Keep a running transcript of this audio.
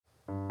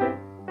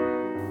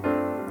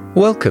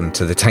Welcome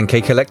to the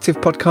 10K Collective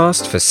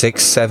podcast for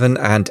 6, 7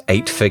 and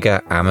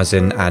 8-figure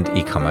Amazon and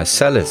e-commerce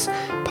sellers,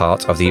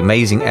 part of the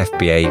amazing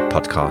FBA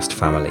podcast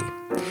family.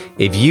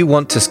 If you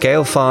want to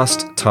scale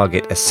fast,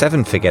 target a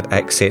 7-figure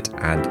exit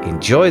and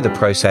enjoy the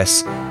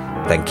process,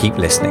 then keep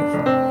listening.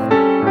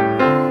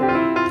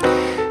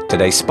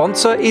 Today's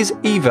sponsor is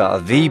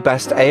Eva, the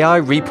best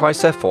AI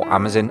repricer for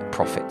Amazon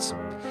profits.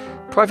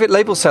 Private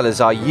label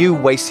sellers, are you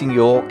wasting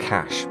your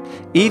cash?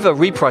 Eva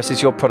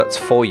reprices your products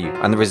for you,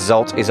 and the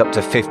result is up to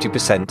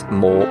 50%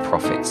 more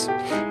profits.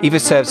 Eva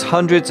serves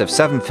hundreds of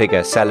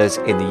 7-figure sellers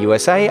in the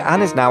USA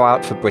and is now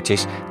out for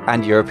British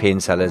and European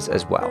sellers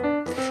as well.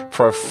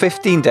 For a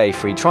 15-day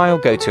free trial,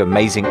 go to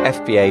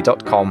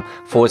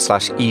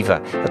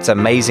amazingfba.com/Eva. That's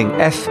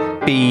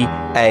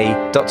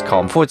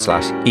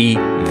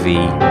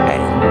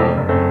amazingfba.com/EVA.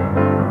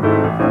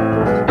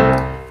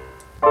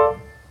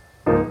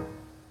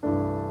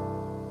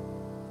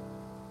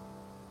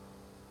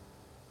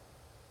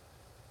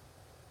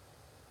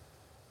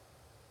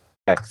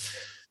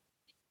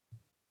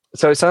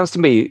 So it sounds to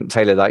me,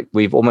 Taylor, like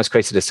we've almost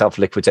created a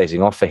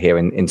self-liquidating offer here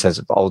in terms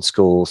of old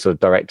school sort of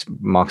direct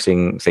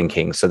marketing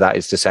thinking. So that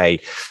is to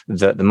say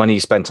that the money you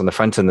spent on the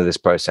front end of this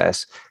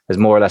process has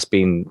more or less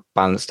been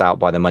balanced out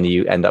by the money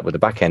you end up with the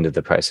back end of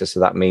the process. So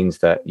that means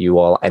that you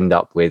all end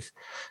up with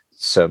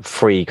sort of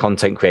free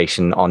content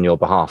creation on your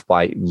behalf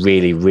by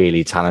really,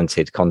 really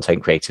talented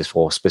content creators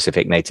for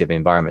specific native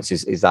environments.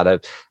 Is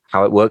that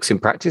how it works in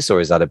practice, or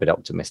is that a bit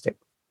optimistic?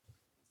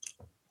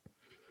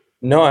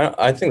 No,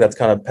 I think that's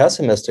kind of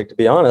pessimistic, to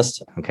be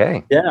honest.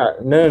 Okay. Yeah,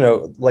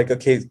 no. Like,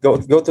 okay, go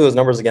through those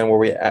numbers again where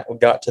we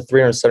got to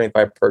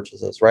 375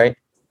 purchases, right?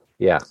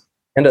 Yeah.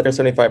 And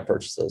 375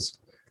 purchases.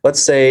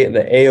 Let's say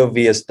the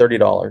AOV is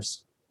 $30.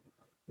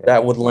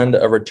 That would lend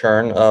a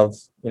return of,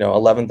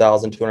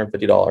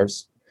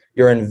 $11,250.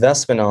 Your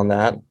investment on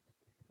that,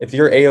 if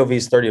your AOV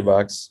is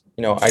 $30,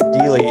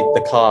 ideally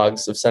the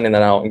COGS of sending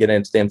that out and getting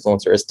it to the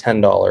influencer is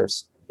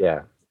 $10.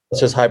 Yeah.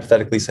 Let's just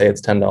hypothetically say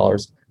it's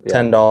 $10. Yeah.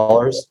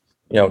 $10.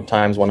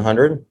 Times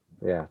 100.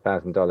 Yeah,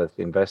 $1,000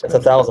 investment.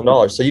 That's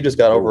 $1,000. So you just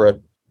got over a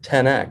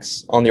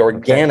 10x on the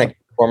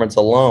organic performance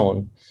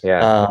alone.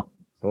 Yeah.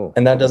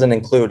 And that doesn't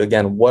include,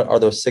 again, what are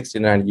those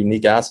 69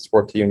 unique assets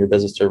worth to you and your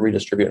business to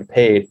redistribute and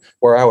paid,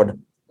 where I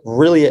would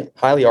really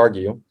highly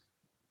argue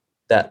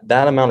that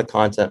amount of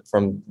content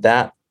from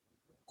that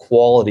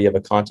quality of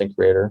a content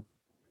creator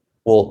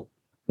will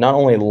not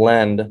only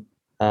lend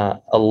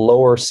a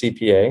lower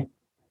CPA,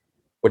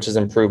 which is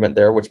improvement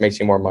there, which makes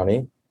you more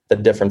money, the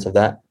difference of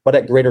that, but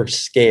at greater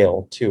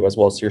scale too, as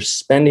well. So you're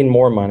spending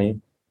more money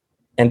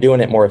and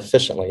doing it more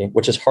efficiently,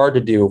 which is hard to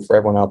do for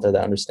everyone out there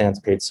that understands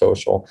paid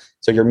social.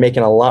 So you're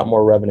making a lot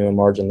more revenue and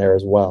margin there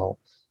as well.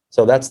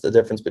 So that's the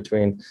difference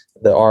between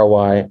the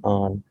ROI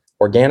on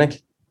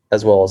organic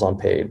as well as on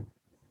paid.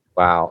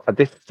 Wow,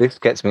 this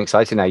gets me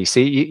excited now. You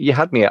see, you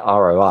had me at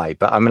ROI,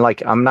 but I'm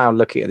now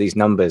looking at these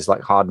numbers,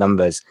 like hard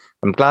numbers.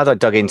 I'm glad I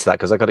dug into that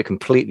because I got it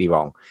completely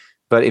wrong.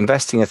 But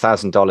investing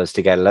 $1,000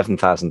 to get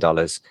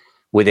 $11,000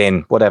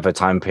 within whatever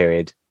time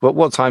period,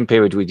 what time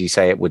period would you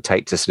say it would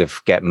take to sort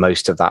of get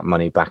most of that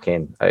money back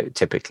in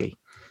typically?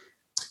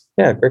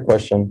 Yeah, great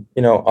question.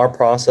 Our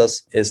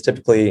process is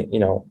typically,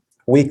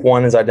 week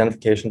 1 is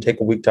identification. Take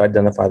a week to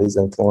identify these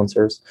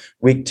influencers.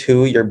 Week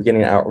 2, you're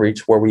beginning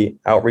outreach, where we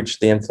outreach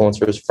the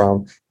influencers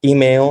from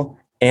email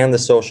and the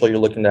social you're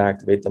looking to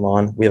activate them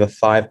on. We have a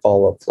 5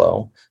 follow-up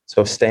flow.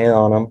 So stay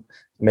on them.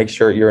 Make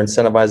sure you're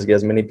incentivized to get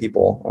as many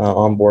people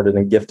onboarded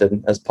and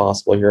gifted as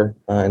possible here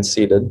and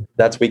seated.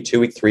 That's week 2,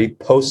 week 3.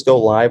 Post go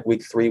live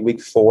week 3, week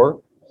 4,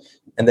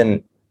 and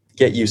then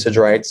get usage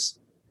rights,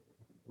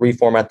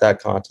 reformat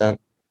that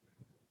content,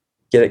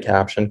 get it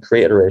captioned,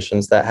 create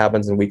iterations. That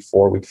happens in week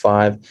 4, week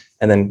 5,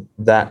 and then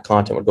that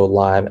content would go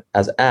live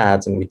as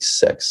ads in week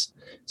 6.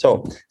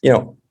 So,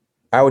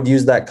 I would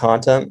use that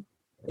content,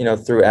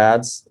 through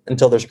ads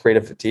until there's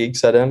creative fatigue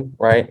set in,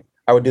 right?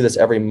 I would do this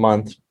every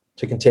month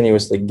to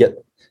continuously get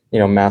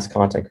mass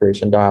content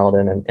creation dialed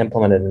in and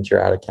implemented into your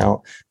ad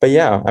account. But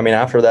yeah,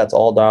 after that's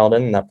all dialed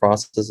in and that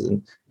process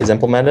is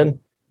implemented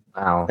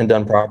and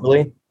done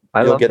properly,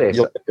 you'll get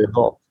the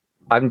result.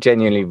 I'm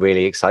genuinely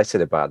really excited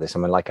about this.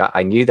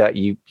 I knew that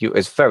you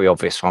it's very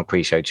obvious from our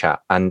pre-show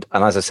chat. And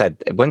as I said,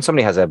 when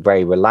somebody has a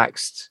very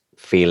relaxed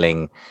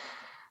feeling,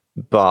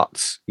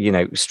 but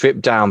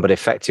stripped down but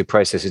effective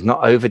process, is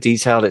not over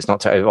detailed, it's not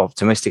too over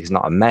optimistic, it's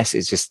not a mess,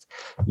 it's just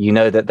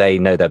that they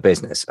know their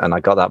business. And I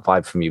got that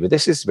vibe from you. But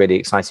this is really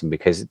exciting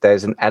because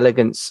there's an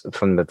elegance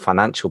from the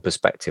financial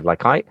perspective.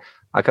 Like I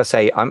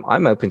say,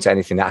 I'm open to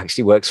anything that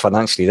actually works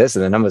financially. Those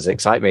are the numbers that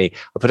excite me.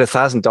 I put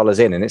 $1,000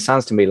 in and it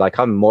sounds to me like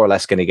I'm more or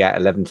less going to get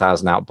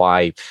 11,000 out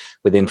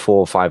within 4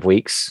 or 5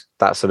 weeks,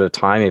 that sort of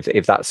time,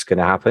 if that's going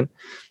to happen.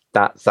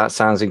 That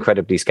sounds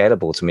incredibly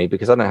scalable to me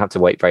because I don't have to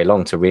wait very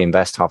long to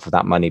reinvest half of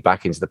that money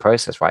back into the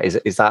process, right?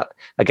 Is that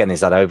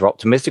over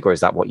optimistic, or is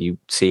that what you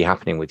see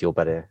happening with your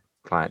better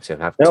clients who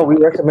have? No, we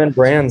recommend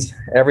brands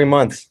every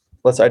month.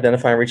 Let's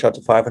identify and reach out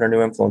to 500 new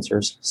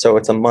influencers. So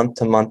it's a month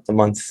to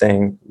month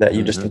thing that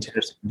you just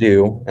continue to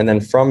do. And then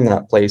from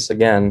that place,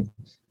 again,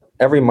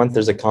 every month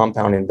there's a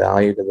compounding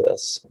value to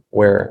this,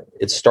 where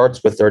it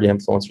starts with 30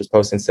 influencers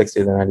posting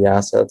 60 to 90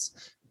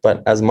 assets.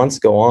 But as months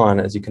go on,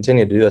 as you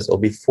continue to do this, it'll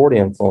be 40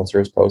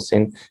 influencers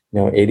posting,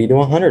 80 to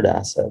 100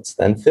 assets,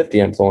 then 50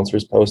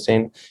 influencers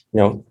posting,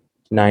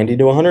 90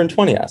 to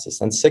 120 assets,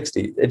 then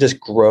 60. It just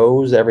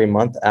grows every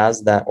month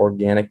as that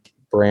organic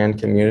brand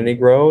community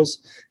grows.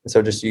 And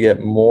so just you get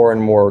more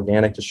and more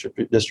organic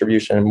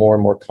distribution and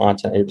more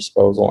content at your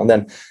disposal. And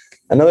then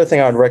another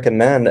thing I would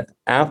recommend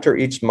after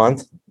each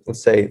month,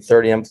 let's say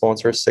 30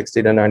 influencers,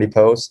 60 to 90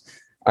 posts,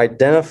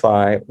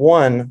 identify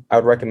one, I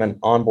would recommend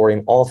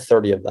onboarding all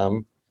 30 of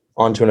them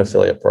onto an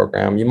affiliate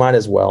program. You might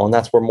as well. And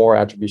that's where more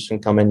attribution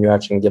come in. You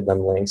actually can give them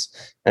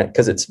links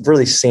because it's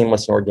really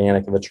seamless and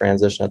organic of a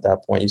transition at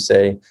that point. You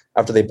say,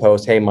 after they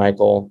post, hey,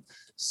 Michael,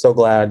 so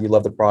glad you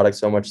love the product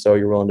so much so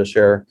you're willing to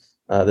share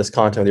this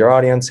content with your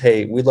audience.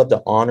 Hey, we'd love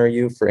to honor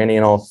you for any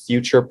and all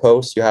future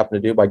posts you happen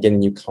to do by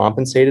getting you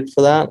compensated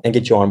for that and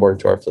get you onboarded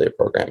to our affiliate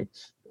program.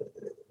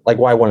 Like,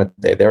 why wouldn't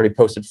they? They already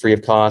posted free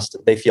of cost.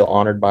 They feel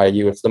honored by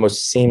you. It's the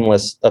most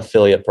seamless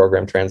affiliate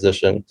program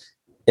transition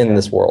in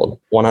this world,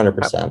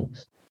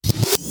 100%.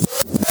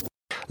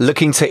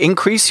 Looking to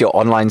increase your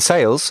online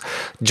sales?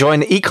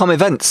 Join Ecom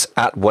Events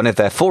at one of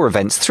their 4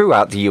 events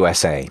throughout the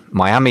USA.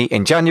 Miami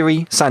in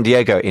January, San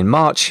Diego in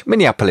March,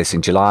 Minneapolis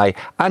in July,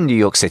 and New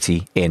York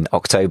City in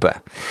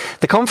October.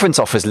 The conference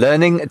offers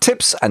learning,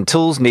 tips, and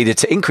tools needed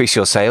to increase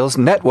your sales,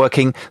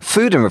 networking,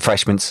 food and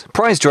refreshments,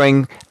 prize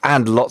drawing,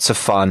 and lots of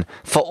fun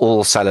for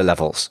all seller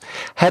levels.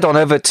 Head on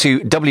over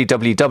to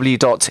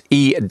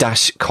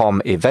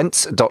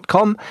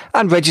www.e-comevents.com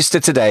and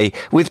register today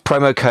with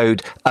promo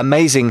code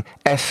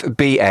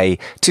AMAZINGFBA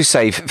to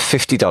save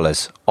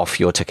 $50 off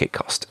your ticket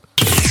cost.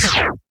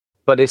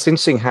 But it's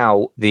interesting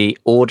how the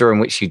order in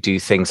which you do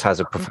things has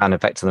a profound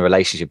effect on the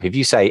relationship. If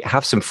you say,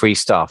 have some free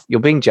stuff,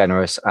 you're being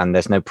generous and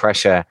there's no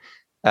pressure.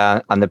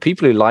 And the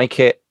people who like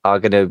it are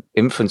going to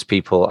influence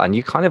people. And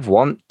you kind of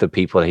want the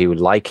people who would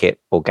like it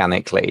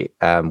organically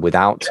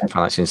without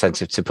financial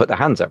incentive to put their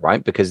hands up,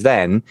 right? Because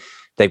then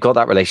they've got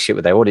that relationship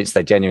with their audience.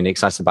 They're genuinely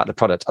excited about the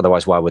product.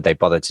 Otherwise, why would they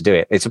bother to do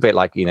it? It's a bit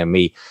like,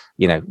 me,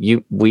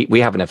 we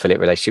have an affiliate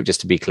relationship, just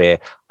to be clear.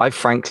 I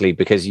frankly,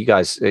 because you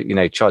guys,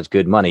 charge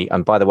good money.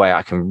 And by the way,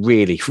 I can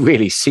really,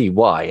 really see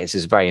why. This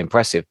is very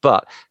impressive.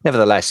 But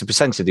nevertheless, the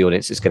percentage of the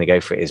audience that's going to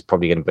go for it is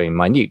probably going to be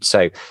minute.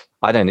 So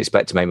I don't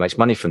expect to make much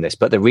money from this.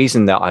 But the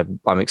reason that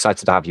I'm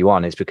excited to have you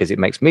on is because it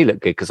makes me look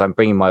good, because I'm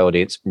bringing my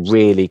audience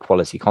really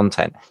quality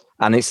content.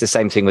 And it's the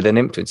same thing with an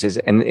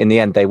influencer. And in the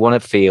end, they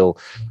want to feel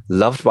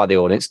loved by the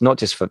audience, not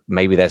just for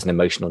maybe there's an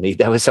emotional need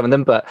there with some of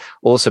them, but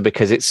also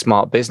because it's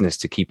smart business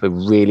to keep a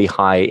really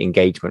high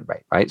engagement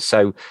rate, right?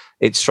 So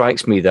it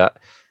strikes me that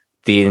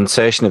the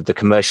insertion of the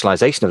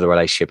commercialization of the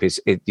relationship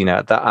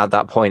at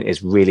that point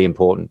is really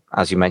important,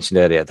 as you mentioned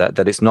earlier,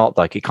 that it's not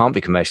like it can't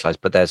be commercialized,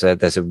 but there's a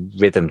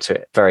rhythm to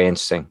it. Very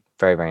interesting.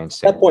 Very, very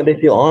interesting. At that point,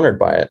 they feel honored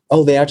by it.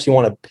 Oh, they actually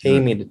want to pay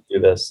me to do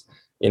this.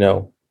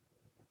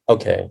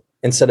 Okay.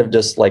 Instead of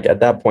just like at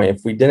that point,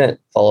 if we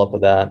didn't follow up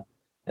with that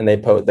and they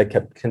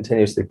kept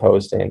continuously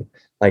posting,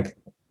 like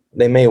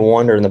they may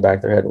wonder in the back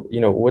of their head,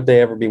 would they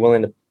ever be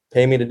willing to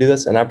pay me to do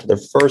this? And after the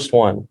first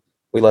one,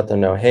 we let them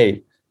know,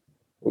 hey,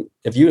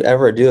 if you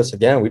ever do this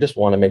again, we just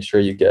want to make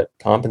sure you get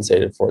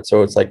compensated for it.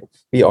 So it's like,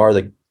 we are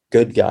the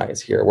good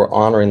guys here. We're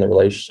honoring the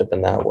relationship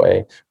in that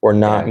way. We're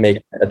not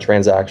making a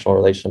transactional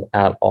relationship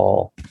at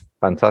all.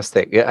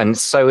 Fantastic. Yeah, and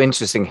it's so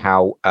interesting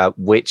how how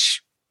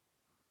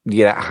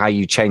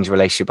you change a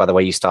relationship by the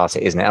way you start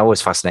it, isn't it? It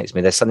always fascinates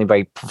me. There's something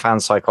very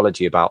profound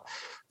psychology about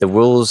the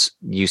rules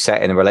you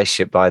set in a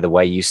relationship by the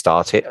way you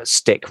start it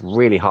stick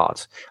really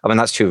hard. I mean,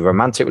 that's true with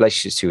romantic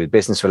relationships, true with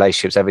business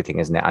relationships, everything,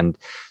 isn't it? And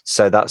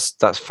so that's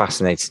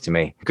fascinating to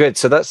me. Good.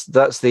 So that's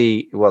there's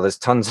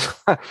tons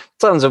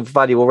of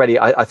value already.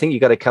 I think you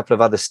got a couple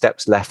of other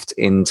steps left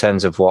in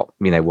terms of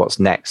what's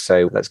next.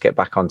 So let's get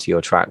back onto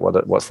your track.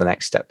 What's the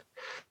next step?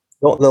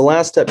 Well, the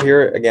last step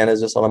here, again, is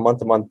just on a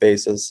month-to-month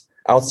basis,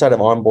 outside of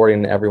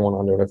onboarding everyone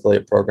under an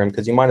affiliate program,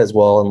 because you might as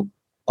well,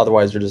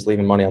 otherwise you're just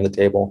leaving money on the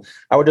table.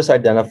 I would just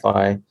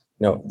identify,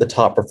 the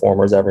top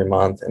performers every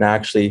month, and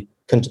actually,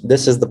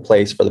 this is the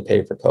place for the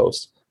pay for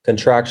post.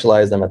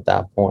 Contractualize them at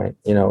that point.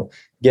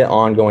 Get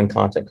ongoing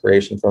content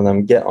creation from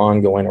them. Get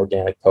ongoing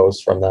organic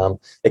posts from them.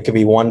 It could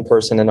be one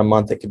person in a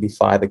month. It could be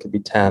 5. It could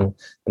be 10,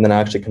 and then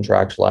actually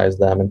contractualize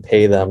them and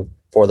pay them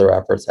for their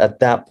efforts. At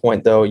that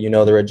point, though,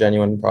 they're a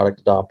genuine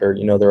product adopter.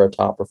 They're a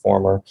top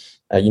performer.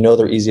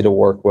 They're easy to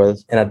work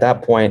with. And at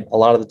that point, a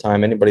lot of the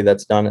time, anybody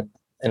that's done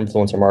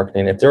influencer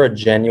marketing, if they're a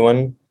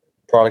genuine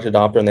product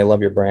adopter and they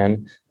love your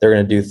brand, they're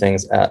going to do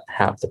things at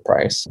half the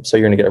price. So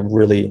you're going to get a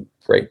really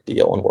great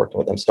deal in working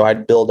with them. So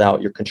I'd build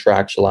out your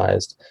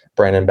contractualized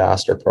brand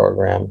ambassador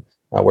program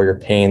where you're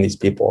paying these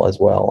people as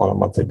well on a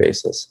monthly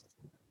basis.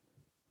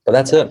 But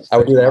that's it. I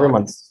would do that every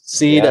month.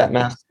 Seed at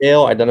mass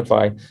scale,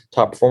 identify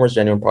top performers,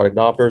 genuine product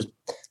adopters,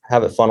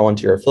 have it funnel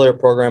into your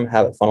affiliate program,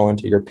 have it funnel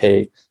into your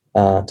pay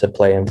to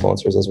play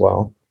influencers as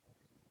well.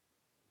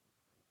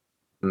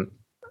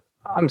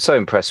 I'm so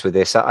impressed with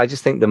this. I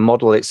just think the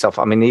model itself,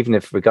 I mean, even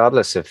if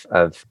regardless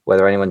of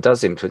whether anyone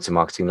does influencer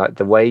marketing, like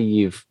the way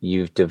you've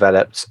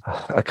developed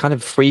a kind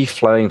of free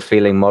flowing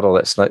feeling model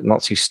that's like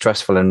not too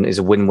stressful and is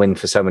a win-win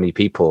for so many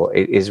people,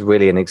 it is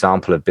really an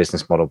example of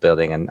business model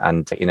building. And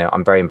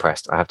I'm very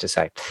impressed, I have to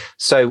say.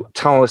 So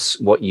tell us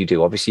what you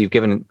do. Obviously, you've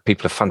given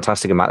people a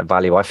fantastic amount of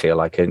value, I feel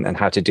like, and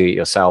how to do it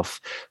yourself.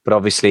 But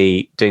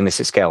obviously doing this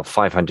at scale,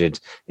 500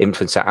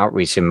 influencer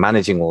outreach and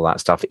managing all that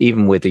stuff,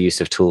 even with the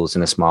use of tools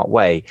in a smart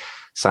way,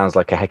 sounds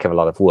like a heck of a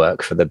lot of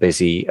work for the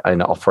busy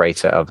owner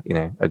operator of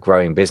a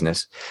growing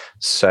business.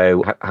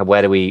 So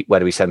where do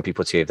we send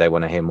people to if they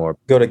want to hear more?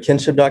 Go to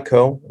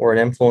kinship.co. We're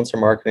an influencer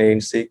marketing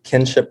agency.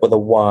 Kinship with a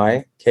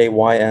Y,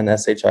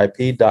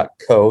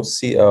 KYNSHIP.co,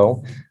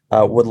 CO.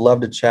 Would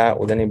love to chat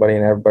with anybody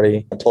and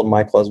everybody. I told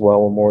Michael as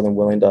well, we're more than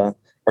willing to.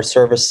 Our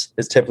service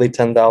is typically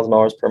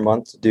 $10,000 per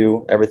month to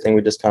do everything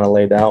we just kind of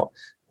laid out.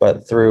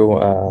 But through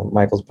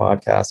Michael's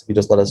podcast, if you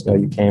just let us know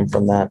you came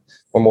from that,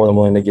 we're more than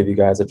willing to give you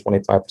guys a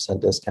 25%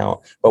 discount.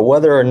 But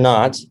whether or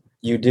not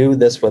you do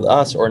this with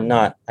us or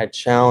not, I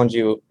challenge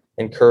you,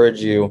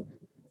 encourage you,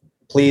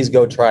 please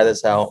go try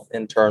this out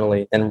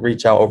internally and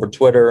reach out over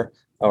Twitter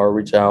or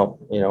reach out,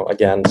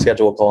 again,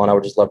 schedule a call. And I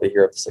would just love to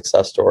hear the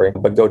success story,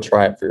 but go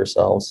try it for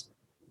yourselves.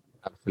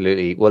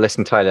 Absolutely. Well,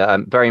 listen, Tyler,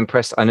 I'm very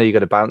impressed. I know you got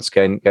to bounce,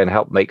 go and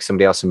help make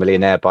somebody else a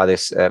millionaire by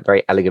this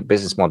very elegant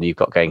business model you've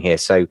got going here.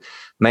 So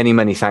many,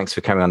 many thanks for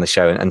coming on the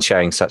show and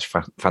sharing such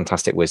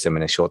fantastic wisdom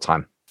in a short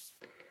time.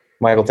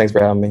 Michael, thanks for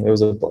having me. It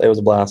was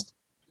a blast.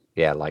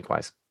 Yeah,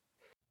 likewise.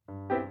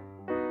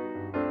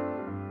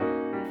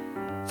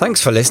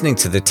 Thanks for listening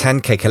to the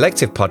 10K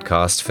Collective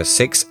podcast for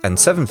 6- and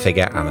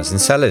 7-figure Amazon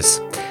sellers.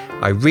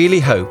 I really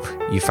hope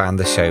you found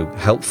the show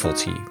helpful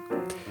to you.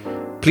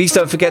 Please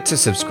don't forget to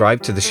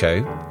subscribe to the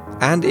show.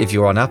 And if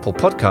you're on Apple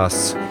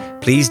Podcasts,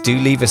 please do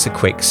leave us a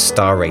quick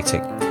star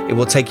rating. It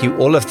will take you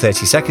all of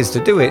 30 seconds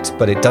to do it,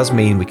 but it does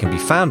mean we can be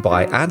found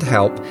by and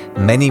help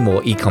many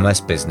more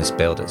e-commerce business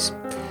builders.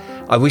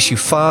 I wish you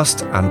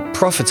fast and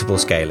profitable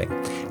scaling,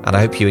 and I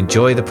hope you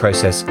enjoy the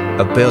process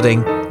of building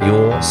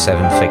your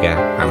 7-figure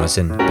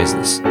Amazon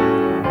business.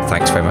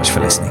 Thanks very much for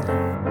listening.